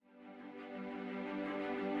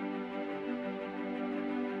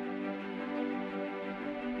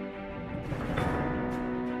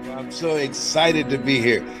I'm so excited to be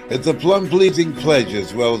here. It's a plum-pleasing pleasure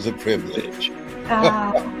as well as a privilege.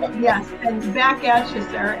 Yes, and back at you,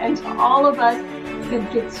 sir. And to all of us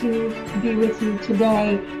that get to be with you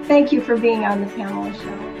today, thank you for being on the Pamela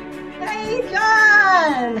Show. Hey,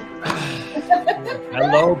 John!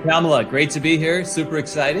 Hello, Pamela. Great to be here. Super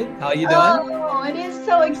excited. How are you doing? Oh, it is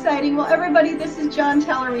so exciting. Well, everybody, this is John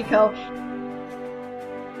Tallarico.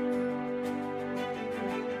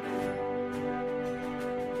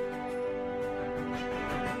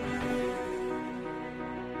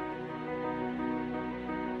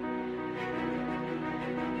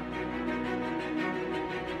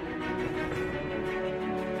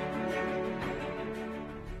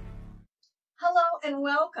 And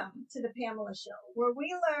welcome to the Pamela Show, where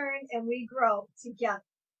we learn and we grow together.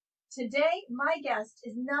 Today, my guest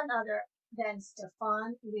is none other than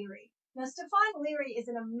Stefan Leary. Now, Stefan Leary is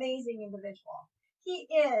an amazing individual. He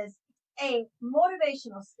is a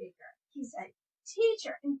motivational speaker. He's a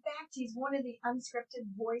teacher. In fact, he's one of the Unscripted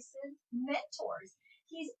Voices mentors.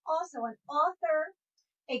 He's also an author,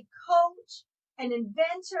 a coach, an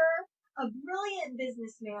inventor, a brilliant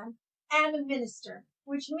businessman, and a minister,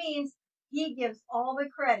 which means he gives all the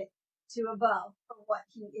credit to above for what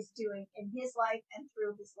he is doing in his life and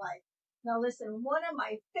through his life. Now listen, one of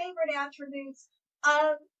my favorite attributes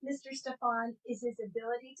of Mr. Stefan is his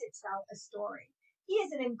ability to tell a story. He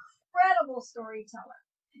is an incredible storyteller,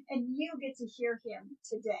 and you get to hear him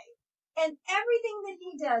today. And everything that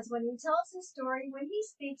he does when he tells his story, when he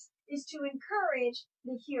speaks, is to encourage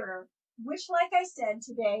the hearer, which, like I said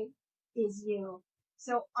today, is you.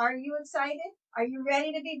 So are you excited? Are you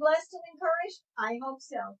ready to be blessed and encouraged? I hope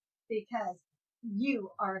so, because you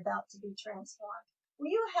are about to be transformed. Will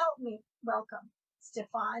you help me welcome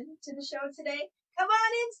Stefan to the show today? Come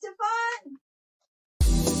on in, Stefan.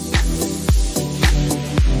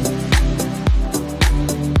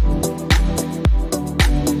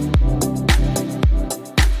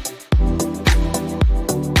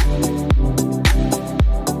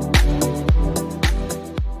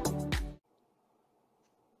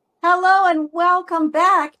 Hello and welcome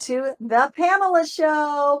back to the Pamela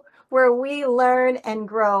Show, where we learn and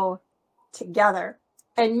grow together.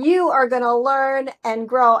 And you are going to learn and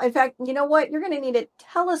grow. In fact, you know what? You're going to need a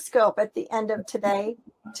telescope at the end of today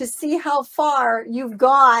to see how far you've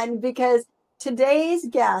gone, because today's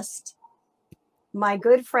guest, my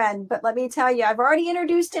good friend, but let me tell you, I've already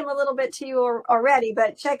introduced him a little bit to you already,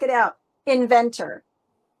 but check it out. Inventor,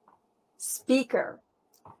 speaker,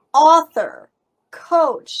 author,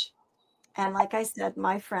 coach, and like I said,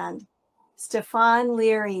 my friend, Stefan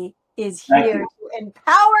Leary is here to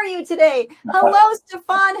empower you today. Hello,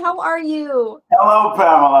 Stefan. How are you? Hello,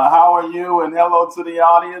 Pamela. How are you? And hello to the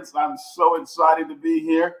audience. I'm so excited to be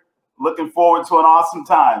here. Looking forward to an awesome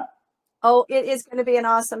time. Oh, it is going to be an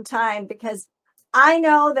awesome time, because I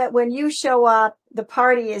know that when you show up, the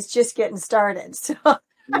party is just getting started. So.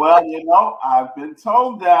 Well, you know, I've been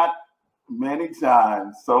told that many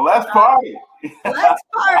times. So let's party. Let's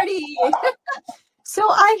party. So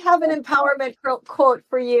I have an empowerment quote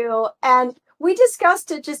for you, and we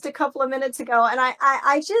discussed it just a couple of minutes ago. And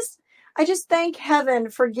I just thank heaven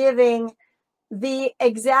for giving the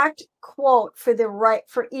exact quote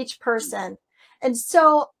for each person. And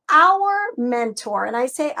so our mentor, and I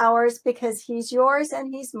say ours because he's yours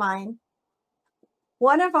and he's mine,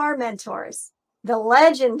 one of our mentors, the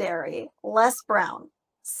legendary Les Brown,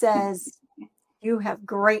 says, "You have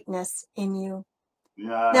greatness in you."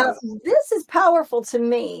 Yes. Now, this is powerful to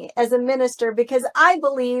me as a minister, because I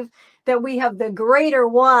believe that we have the greater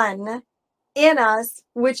one in us,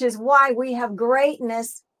 which is why we have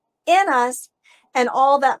greatness in us and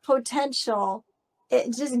all that potential.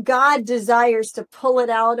 It just, God desires to pull it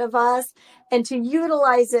out of us and to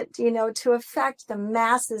utilize it, you know, to affect the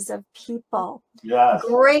masses of people. Yes.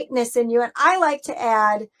 Greatness in you. And I like to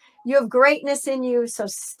add, you have greatness in you, so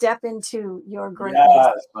step into your greatness.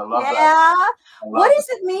 Yes, I love that. What does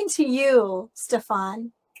it mean to you,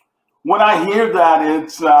 Stefan? When I hear that,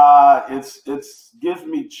 it's gives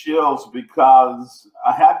me chills, because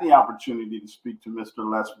I had the opportunity to speak to Mr.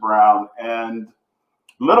 Les Brown, and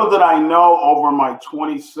little did I know, over my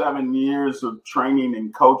 27 years of training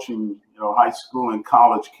and coaching, you know, high school and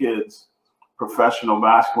college kids, professional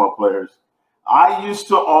basketball players, I used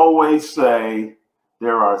to always say,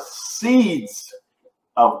 there are seeds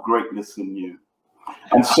of greatness in you.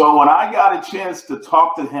 And so when I got a chance to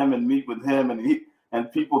talk to him and meet with him,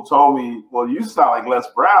 and people told me, well, you sound like Les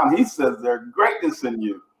Brown. He says there's greatness in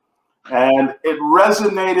you. And it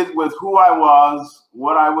resonated with who I was,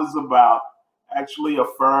 what I was about, actually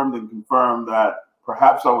affirmed and confirmed that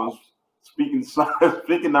perhaps I was speaking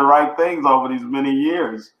the right things over these many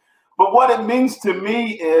years. But what it means to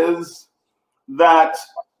me is that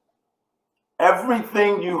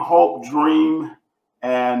everything you hope, dream,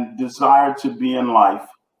 and desire to be in life,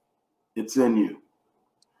 it's in you.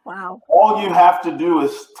 Wow. All you have to do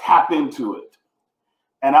is tap into it.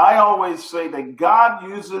 And I always say that God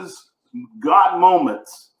uses God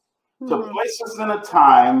moments to place us in a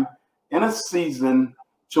time, in a season,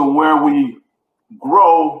 to where we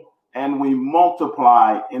grow and we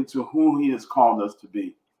multiply into who he has called us to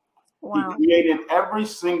be. Wow. He created every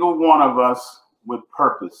single one of us with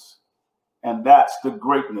purpose. And that's the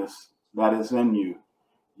greatness that is in you.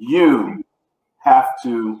 You have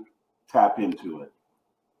to tap into it.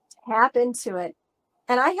 Tap into it.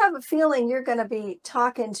 And I have a feeling you're going to be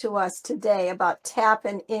talking to us today about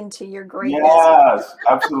tapping into your greatness. Yes,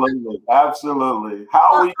 absolutely. Absolutely.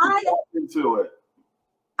 How we Well, tap into it.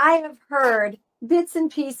 I have heard bits and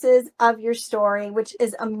pieces of your story, which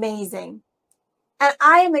is amazing. And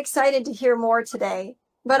I am excited to hear more today.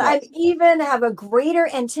 But I even have a greater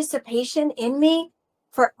anticipation in me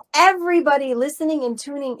for everybody listening and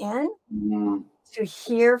tuning in to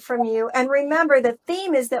hear from you. And remember, the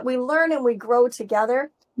theme is that we learn and we grow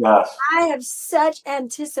together. Yes. I have such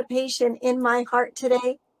anticipation in my heart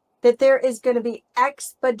today that there is going to be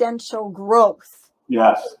exponential growth.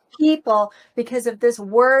 Yes. People, because of this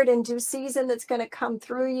word in due season that's going to come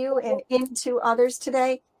through you and into others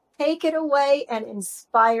today. Take it away and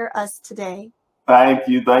inspire us today. Thank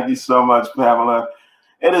you. Thank you so much, Pamela.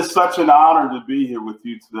 It is such an honor to be here with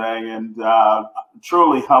you today, and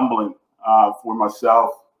truly humbling for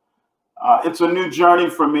myself. It's a new journey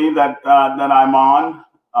for me that I'm on.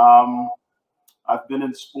 I've been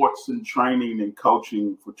in sports and training and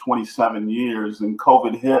coaching for 27 years, and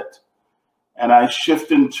COVID hit, and I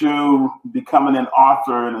shifted into becoming an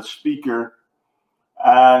author and a speaker.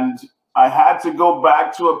 And I had to go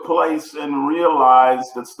back to a place and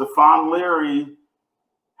realize that Stefan Leary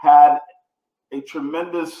had a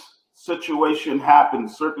tremendous circumstance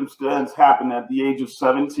happen at the age of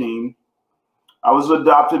 17. I was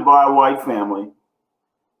adopted by a white family,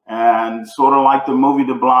 and sort of like the movie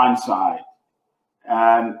The Blind Side.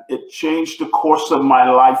 And it changed the course of my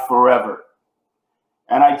life forever.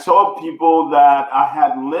 And I told people that I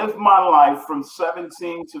had lived my life from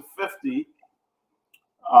 17 to 50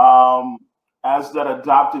 as that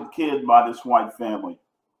adopted kid by this white family.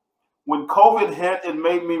 When COVID hit, it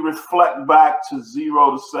made me reflect back to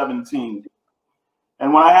 0 to 17.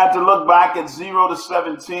 And when I had to look back at 0 to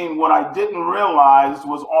 17, what I didn't realize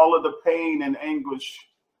was all of the pain and anguish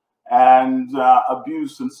and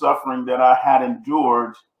abuse and suffering that I had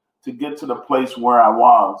endured to get to the place where I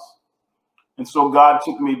was. And so God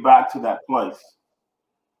took me back to that place.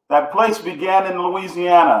 That place began in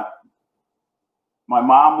Louisiana. My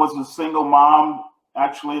mom was a single mom,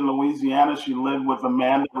 actually, in Louisiana. She lived with a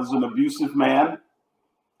man that was an abusive man.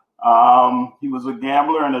 He was a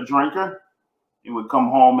gambler and a drinker. He would come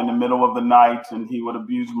home in the middle of the night and he would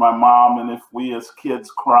abuse my mom. And if we as kids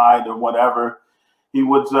cried or whatever, he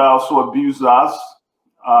would also abuse us.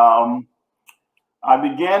 I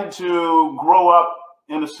began to grow up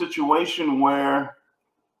in a situation where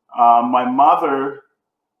my mother,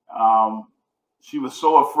 she was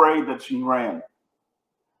so afraid that she ran.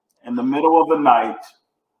 In the middle of the night,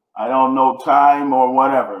 I don't know time or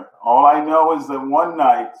whatever. All I know is that one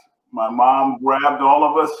night, my mom grabbed all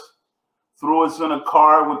of us, threw us in a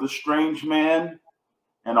car with a strange man,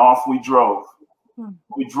 and off we drove.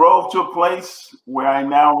 We drove to a place where I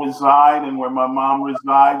now reside and where my mom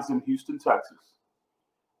resides in Houston, Texas.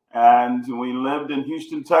 And we lived in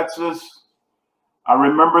Houston, Texas. I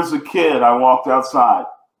remember as a kid, I walked outside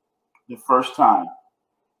the first time.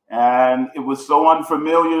 And it was so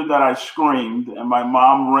unfamiliar that I screamed, and my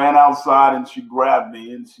mom ran outside and she grabbed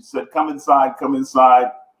me and she said, "Come inside, come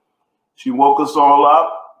inside." She woke us all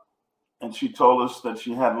up and she told us that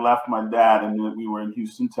she had left my dad and that we were in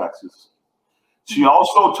Houston, Texas. She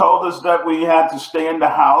also told us that we had to stay in the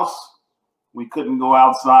house. We couldn't go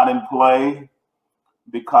outside and play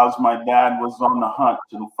because my dad was on the hunt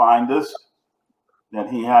to find us, that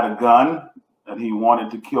he had a gun, that he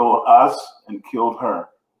wanted to kill us and killed her.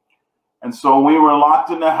 And so we were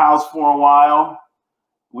locked in the house for a while.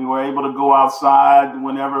 We were able to go outside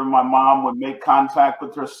whenever my mom would make contact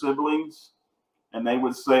with her siblings. And they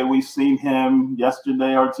would say, "We seen him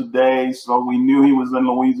yesterday or today." So we knew he was in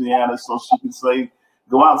Louisiana. So she could say,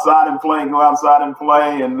 "Go outside and play, go outside and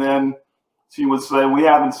play." And then she would say, "We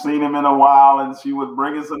haven't seen him in a while." And she would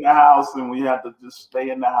bring us in the house and we had to just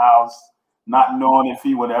stay in the house, not knowing if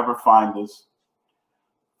he would ever find us.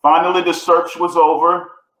 Finally, the search was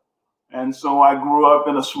over. And so I grew up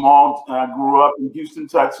in Houston,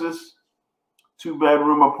 Texas,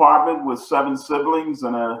 2-bedroom apartment with 7 siblings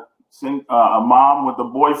and a mom with a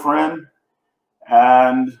boyfriend.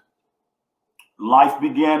 And life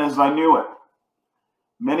began as I knew it.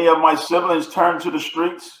 Many of my siblings turned to the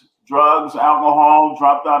streets, drugs, alcohol,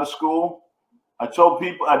 dropped out of school. I tell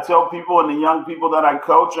people and the young people that I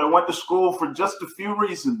coach, I went to school for just a few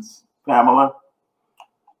reasons, Pamela.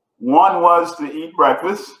 One was to eat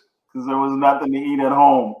breakfast because there was nothing to eat at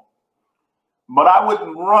home. But I would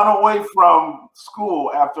run away from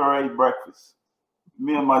school after I ate breakfast,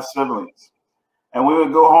 me and my siblings. And we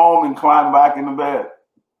would go home and climb back into bed.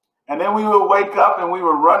 And then we would wake up and we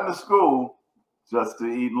would run to school just to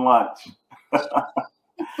eat lunch.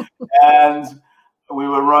 And we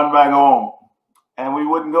would run back home. And we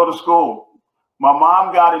wouldn't go to school. My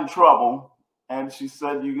mom got in trouble, and she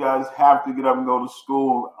said, you guys have to get up and go to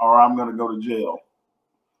school or I'm going to go to jail.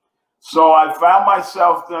 So I found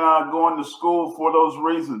myself going to school for those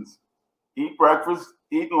reasons. Eat breakfast,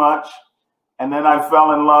 eat lunch, and then I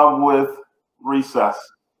fell in love with recess.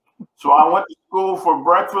 So I went to school for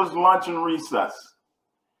breakfast, lunch, and recess.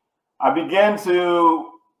 I began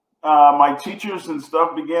to, my teachers and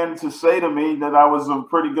stuff began to say to me that I was a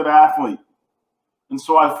pretty good athlete. And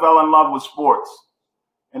so I fell in love with sports.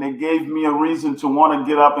 And it gave me a reason to want to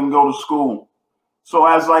get up and go to school. So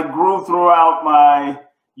as I grew throughout my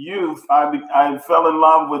youth, I fell in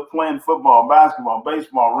love with playing football, basketball,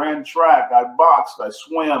 baseball, ran track, I boxed, I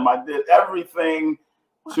swam, I did everything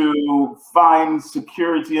to find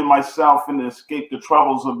security in myself and to escape the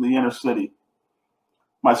troubles of the inner city.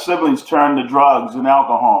 My siblings turned to drugs and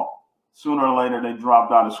alcohol. Sooner or later, they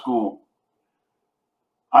dropped out of school.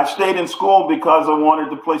 I stayed in school because I wanted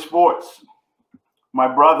to play sports. My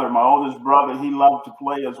brother, my oldest brother, he loved to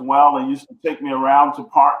play as well and used to take me around to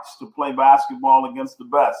parks to play basketball against the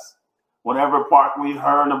best. Whatever park we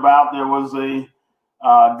heard about, there was a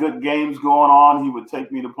good games going on, he would take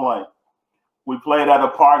me to play. We played at a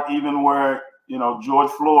park even where, you know,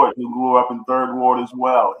 George Floyd, who grew up in 3rd Ward as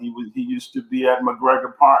well, he used to be at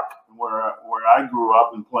McGregor Park where I grew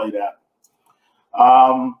up and played at.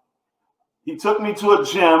 He took me to a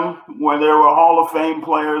gym where there were Hall of Fame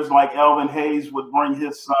players like Elvin Hayes would bring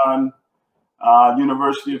his son,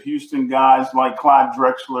 University of Houston guys like Clyde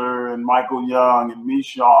Drexler and Michael Young and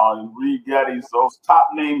Mishaw and Reed Geddes. Those top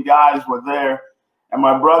name guys were there. And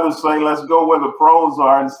my brother say, let's go where the pros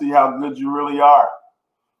are and see how good you really are.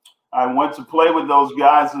 I went to play with those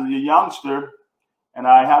guys as a youngster, and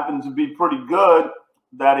I happened to be pretty good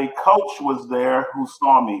that a coach was there who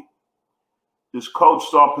saw me. This coach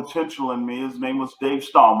saw potential in me. His name was Dave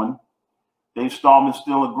Stallman. Dave Stallman's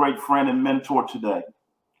still a great friend and mentor today.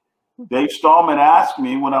 Dave Stallman asked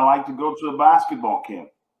me would I like to go to a basketball camp.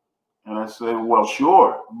 And I said, well,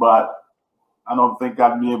 sure, but I don't think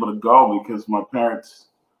I'd be able to go because my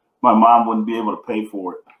mom wouldn't be able to pay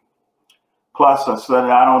for it. Plus, I said,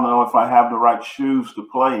 I don't know if I have the right shoes to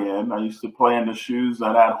play in. I used to play in the shoes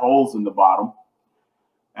that had holes in the bottom.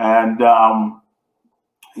 And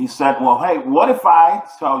he said, well, hey, what if I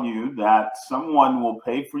tell you that someone will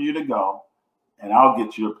pay for you to go and I'll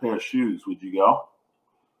get you a pair of shoes? Would you go?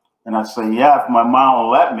 And I said, yeah, if my mom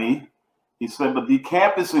will let me. He said, but the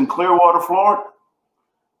camp is in Clearwater, Florida.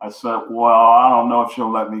 I said, well, I don't know if she'll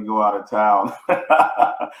let me go out of town,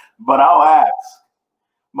 but I'll ask.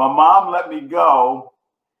 My mom let me go.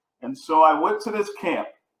 And so I went to this camp.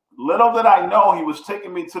 Little did I know he was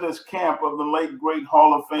taking me to this camp of the late, great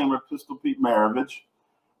Hall of Famer, Pistol Pete Maravich,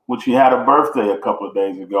 which he had a birthday a couple of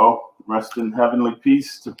days ago. Rest in heavenly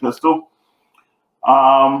peace to Pistol.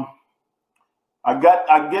 I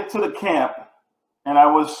get to the camp, and I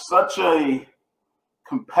was such a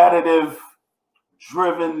competitive,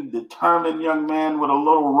 driven, determined young man with a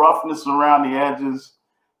little roughness around the edges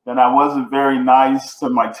that I wasn't very nice to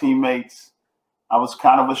my teammates. I was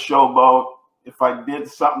kind of a showboat. If I did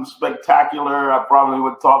something spectacular, I probably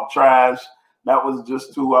would talk trash. That was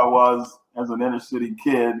just who I was as an inner city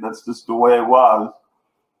kid. That's just the way it was.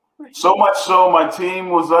 So much so, my team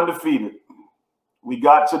was undefeated. We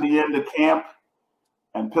got to the end of camp,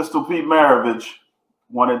 and Pistol Pete Maravich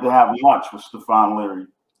wanted to have lunch with Stephon Leary.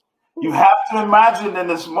 You have to imagine in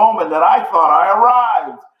this moment that I thought I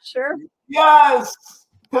arrived. Sure. Yes,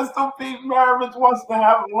 Pistol Pete Maravich wants to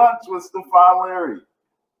have lunch with Stephon Leary.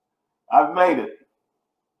 I've made it.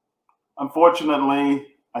 Unfortunately,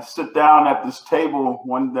 I sit down at this table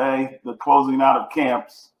one day, the closing out of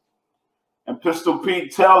camps, and Pistol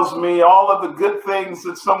Pete tells me all of the good things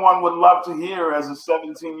that someone would love to hear as a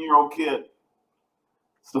 17-year-old kid.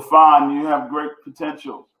 Stephon, you have great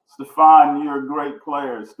potential. Stephon, you're a great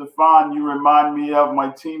player. Stephon, you remind me of my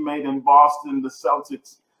teammate in Boston, the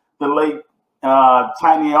Celtics, the late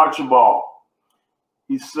Tiny Archibald.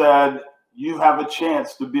 he said, you have a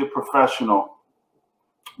chance to be a professional.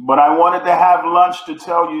 But I wanted to have lunch to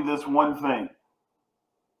tell you this one thing.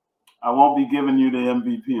 I won't be giving you the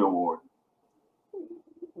MVP award.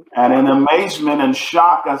 And in amazement and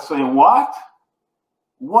shock, I say, what?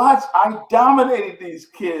 What? I dominated these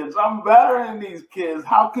kids. I'm better than these kids.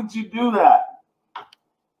 How could you do that?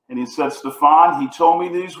 And he said, Stefan, he told me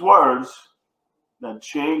these words that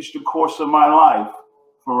changed the course of my life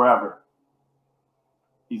forever.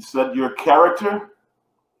 He said, your character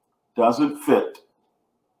doesn't fit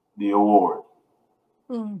the award.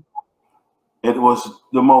 Mm. It was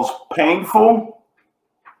the most painful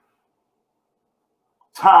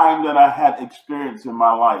time that I had experienced in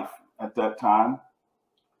my life at that time.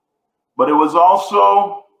 But it was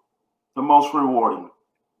also the most rewarding.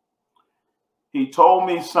 He told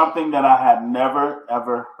me something that I had never,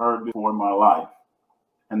 ever heard before in my life,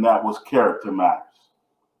 and that was character matters.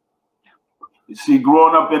 You see,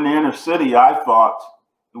 growing up in the inner city, I thought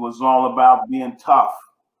it was all about being tough.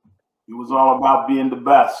 It was all about being the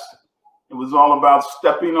best. It was all about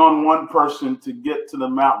stepping on one person to get to the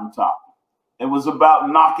mountaintop. It was about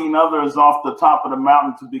knocking others off the top of the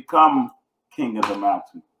mountain to become king of the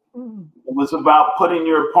mountain. Mm. It was about putting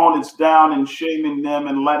your opponents down and shaming them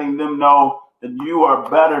and letting them know that you are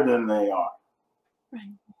better than they are.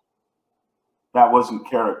 Right. That wasn't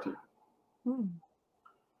character. Mm.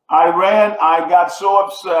 I got so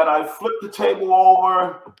upset, I flipped the table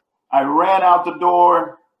over, I ran out the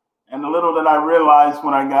door, and little did I realize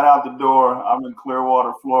when I got out the door, I'm in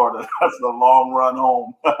Clearwater, Florida. That's a long run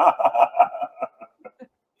home.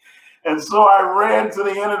 And so I ran to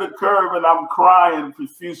the end of the curb and I'm crying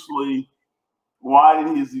profusely. Why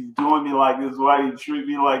is he doing me like this? Why did he treat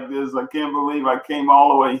me like this? I can't believe I came all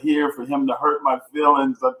the way here for him to hurt my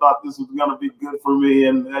feelings. I thought this was going to be good for me.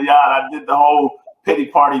 And yeah, I did the whole pity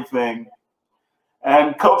party thing.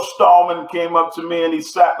 And Coach Stallman came up to me and he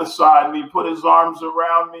sat beside me, put his arms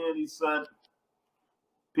around me, and he said,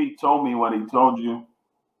 Pete told me what he told you.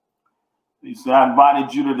 He said, I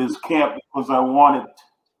invited you to this camp because I wanted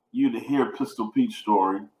you to hear Pistol Pete's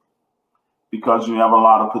story because you have a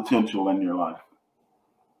lot of potential in your life.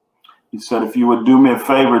 He said, if you would do me a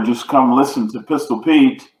favor, just come listen to Pistol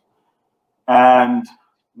Pete and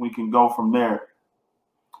we can go from there.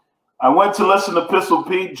 I went to listen to Pistol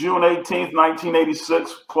Pete June 18th,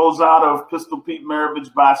 1986, closeout of Pistol Pete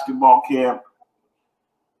Maravich basketball camp.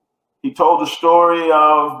 He told the story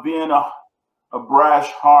of being a brash,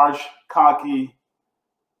 harsh, cocky,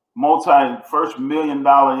 first $1 million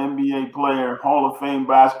NBA player, Hall of Fame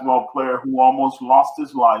basketball player who almost lost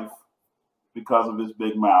his life because of his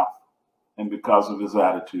big mouth and because of his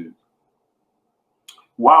attitude.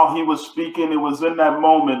 While he was speaking, it was in that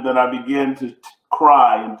moment that I began to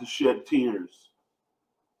cry and to shed tears.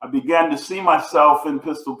 I began to see myself in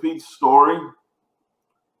Pistol Pete's story.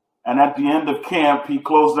 And at the end of camp, he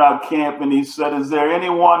closed out camp and he said, is there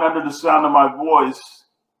anyone under the sound of my voice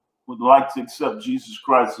would like to accept Jesus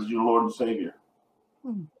Christ as your Lord and Savior?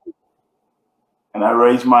 And I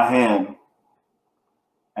raised my hand,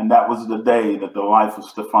 and that was the day that the life of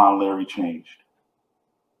Stefan Leary changed.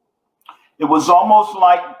 It was almost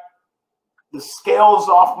like the scales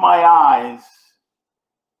off my eyes,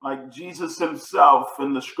 like Jesus himself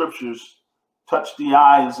in the scriptures touched the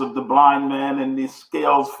eyes of the blind man and the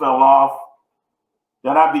scales fell off,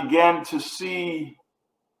 that I began to see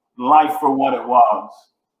life for what it was.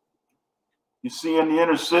 You see, in the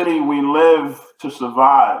inner city, we live to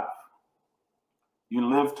survive. You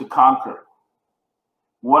live to conquer.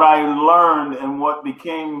 What I learned and what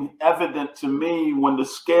became evident to me when the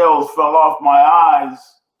scales fell off my eyes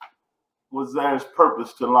was there's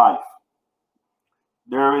purpose to life.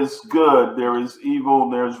 There is good, there is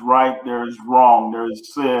evil, there's right, there is wrong, there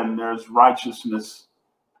is sin, there's righteousness.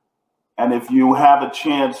 And if you have a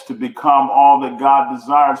chance to become all that God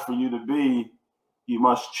desires for you to be, you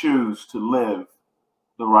must choose to live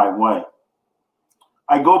the right way.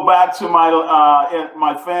 I go back to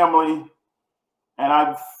my family, and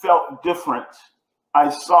I felt different. I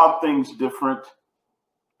saw things different.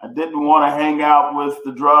 I didn't want to hang out with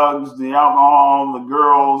the drugs, the alcohol, the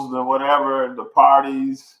girls, the whatever, the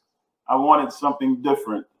parties. I wanted something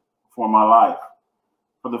different for my life.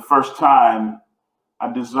 For the first time,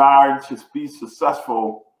 I desired to be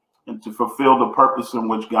successful and to fulfill the purpose in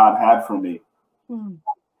which God had for me.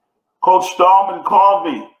 Coach Stallman called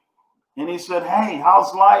me and he said, hey,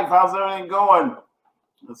 how's life? How's everything going?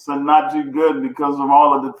 I said, not too good because of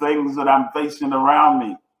all of the things that I'm facing around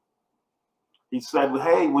me. He said,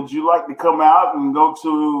 hey, would you like to come out and go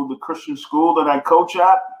to the Christian school that I coach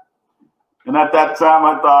at? And at that time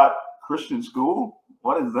I thought, Christian school?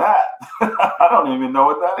 What is that? I don't even know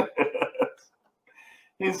what that is.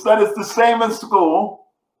 He said, it's the same in school,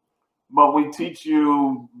 but we teach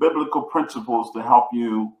you biblical principles to help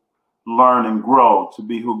you learn and grow to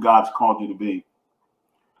be who God's called you to be.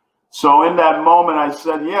 So in that moment, I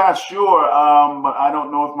said, yeah, sure, but I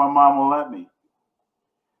don't know if my mom will let me.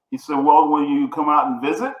 He said, well, will you come out and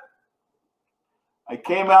visit? I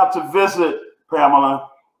came out to visit, Pamela.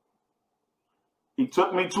 He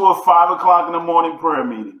took me to a 5 o'clock in the morning prayer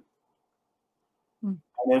meeting. And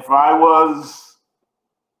if I was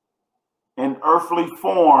in earthly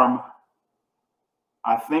form,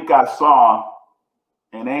 I think I saw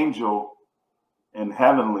an angel in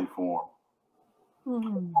heavenly form.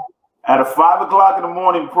 At a 5 o'clock in the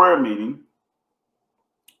morning prayer meeting,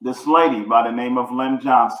 this lady by the name of Lynn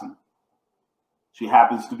Johnson, she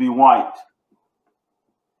happens to be white.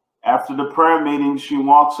 After the prayer meeting, she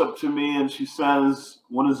walks up to me and she says,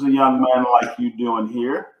 what is a young man like you doing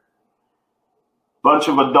here? Bunch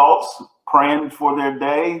of adults praying for their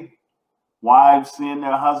day, wives seeing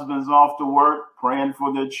their husbands off to work, praying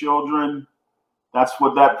for their children. That's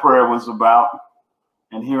what that prayer was about.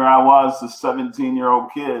 And here I was, the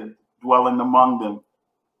 17-year-old kid dwelling among them.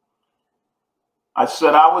 I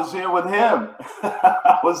said, I was here with him.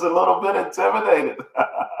 I was a little bit intimidated.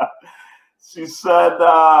 She said,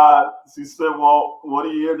 well, what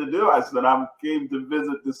are you here to do? I said, I came to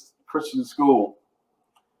visit this Christian school.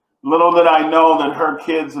 Little did I know that her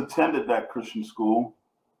kids attended that Christian school.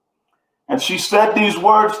 And she said these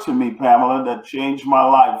words to me, Pamela, that changed my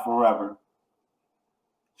life forever.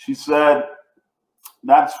 She said,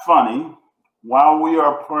 that's funny. While we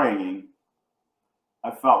are praying,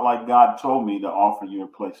 I felt like God told me to offer you a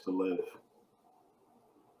place to live.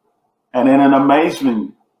 And in an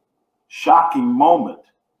amazing, shocking moment,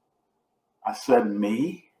 I said,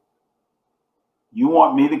 me? You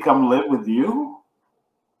want me to come live with you?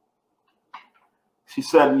 She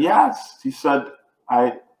said, yes. She said,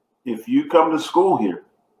 if you come to school here,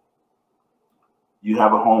 you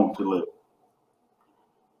have a home to live.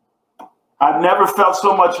 I've never felt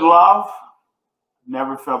so much love,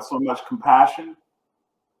 never felt so much compassion.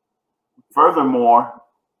 Furthermore,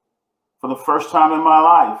 for the first time in my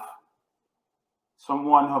life,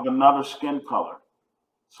 someone of another skin color,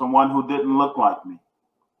 someone who didn't look like me,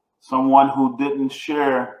 someone who didn't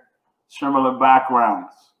share similar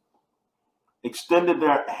backgrounds, extended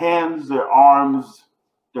their hands, their arms,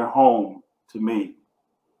 their home to me.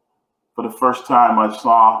 For the first time, I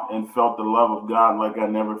saw and felt the love of God like I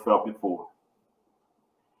never felt before.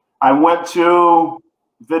 I went to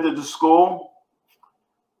visit the school.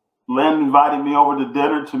 Lynn invited me over to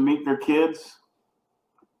dinner to meet their kids.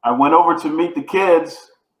 I went over to meet the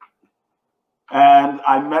kids, and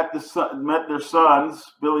I met their sons,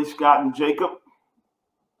 Billy, Scott, and Jacob,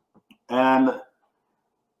 and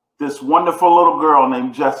this wonderful little girl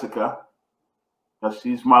named Jessica.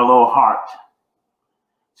 She's my little heart.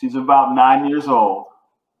 She's about 9 years old.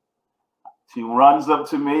 She runs up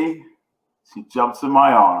to me. She jumps in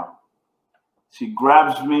my arm. She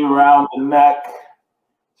grabs me around the neck.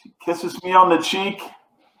 She kisses me on the cheek.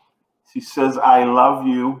 She says, I love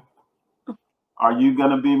you. Are you going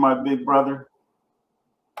to be my big brother?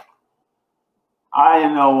 I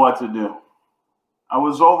didn't know what to do. I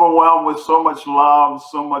was overwhelmed with so much love,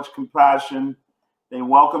 so much compassion. They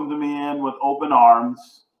welcomed me in with open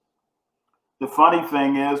arms. The funny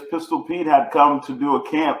thing is, Pistol Pete had come to do a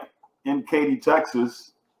camp in Katy,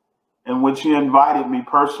 Texas, in which he invited me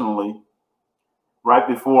personally right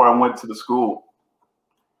before I went to the school.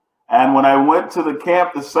 And when I went to the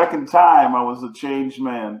camp the second time, I was a changed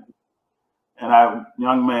man,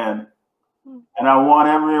 young man, and I won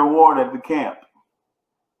every award at the camp.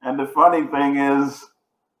 And the funny thing is,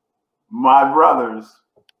 my brothers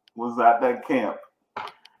was at that camp.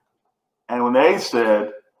 And when they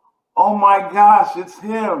said, oh my gosh, it's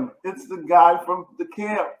him. It's the guy from the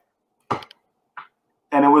camp.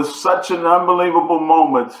 And it was such an unbelievable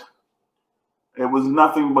moment. It was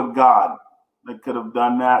nothing but God that could have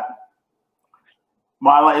done that.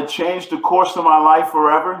 It changed the course of my life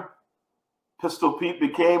forever. Pistol Pete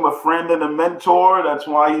became a friend and a mentor. That's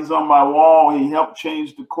why he's on my wall. He helped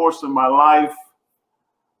change the course of my life.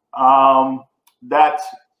 That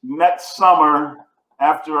next summer,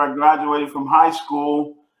 after I graduated from high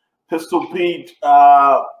school, Pistol Pete,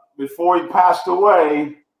 before he passed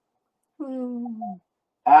away,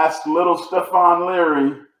 asked little Stefan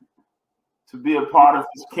Leary to be a part of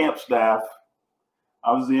his camp staff.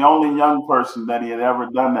 I was the only young person that he had ever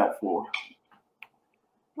done that for.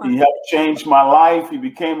 Wow. He helped change my life. He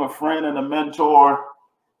became a friend and a mentor.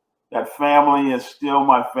 That family is still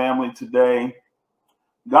my family today.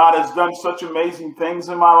 God has done such amazing things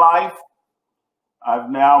in my life.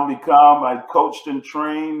 I coached and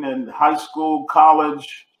trained in high school,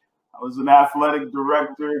 college. I was an athletic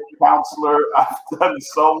director, counselor. I've done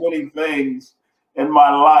so many things in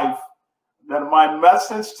my life that my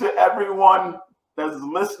message to everyone that's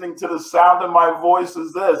listening to the sound of my voice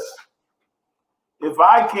is this: if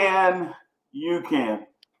I can, you can.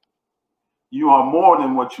 You are more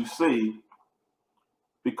than what you see,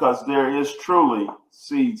 because there is truly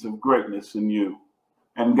seeds of greatness in you.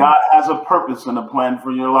 And God has a purpose and a plan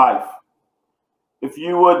for your life. If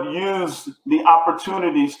you would use the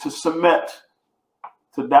opportunities to submit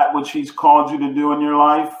to that which He's called you to do in your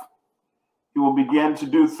life, He will begin to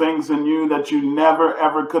do things in you that you never,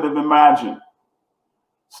 ever could have imagined.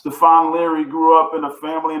 Stefan Leary grew up in a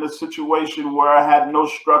family, in a situation where I had no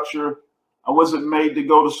structure. I wasn't made to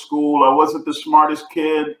go to school. I wasn't the smartest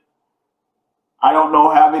kid. I don't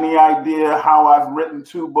have any idea how I've written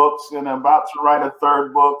 2 books and I'm about to write a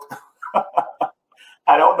 3rd book.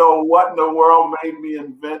 I don't know what in the world made me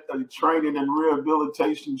invent a training and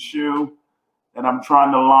rehabilitation shoe, and I'm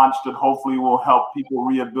trying to launch that hopefully will help people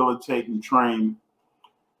rehabilitate and train.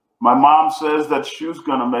 My mom says that shoe's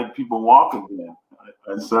going to make people walk again.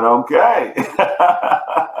 I said, okay.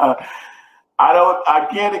 I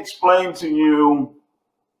can't explain to you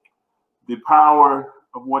the power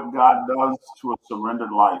of what God does to a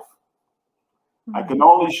surrendered life. I can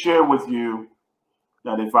only share with you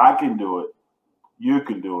that if I can do it, you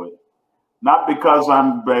can do it. Not because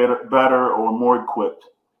I'm better or more equipped,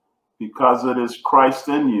 because it is Christ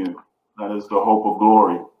in you that is the hope of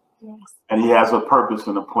glory. Yes. And He has a purpose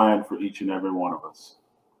and a plan for each and every one of us.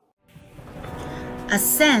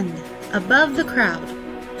 Ascend Above the Crowd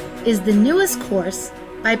is the newest course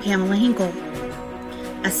by Pamela Hinkle.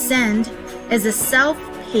 Ascend is a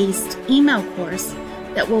self-paced email course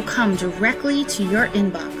that will come directly to your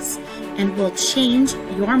inbox and will change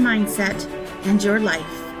your mindset and your life.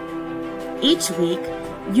 Each week,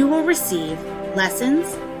 you will receive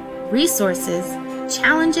lessons, resources,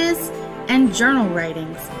 challenges, and journal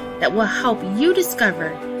writings that will help you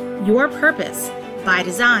discover your purpose by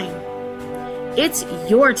design. It's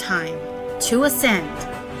your time to ascend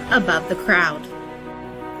above the crowd.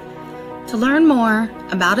 To learn more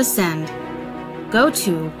about Ascend, go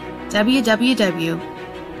to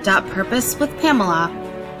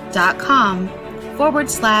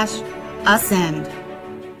www.purposewithpamela.com/ascend.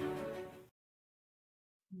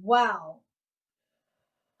 Wow.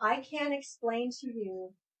 I can't explain to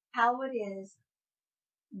you how it is,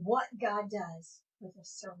 what God does with a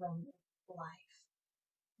surrendered life.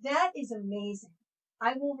 That is amazing.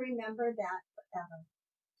 I will remember that forever.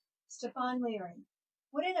 Stefan Leary,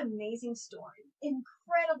 what an amazing story.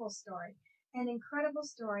 Incredible story. An incredible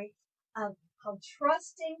story of how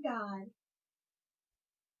trusting God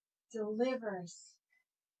delivers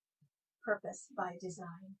purpose by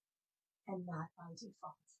design and not by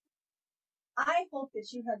default. I hope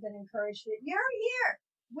that you have been encouraged that you're here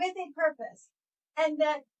with a purpose, and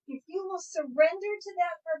that if you will surrender to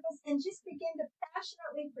that purpose and just begin to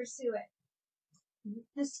passionately pursue it,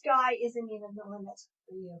 the sky isn't even the limit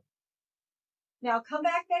for you. Now come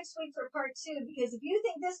back next week for part 2, because if you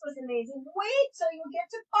think this was amazing, wait till you get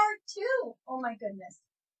to part 2. Oh my goodness.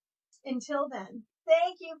 Until then,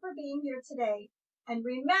 thank you for being here today. And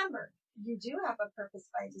remember, you do have a purpose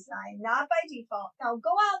by design, not by default. Now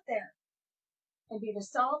go out there and be the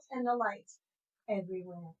salt and the light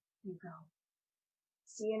everywhere you go.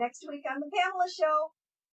 See you next week on The Pamela Show.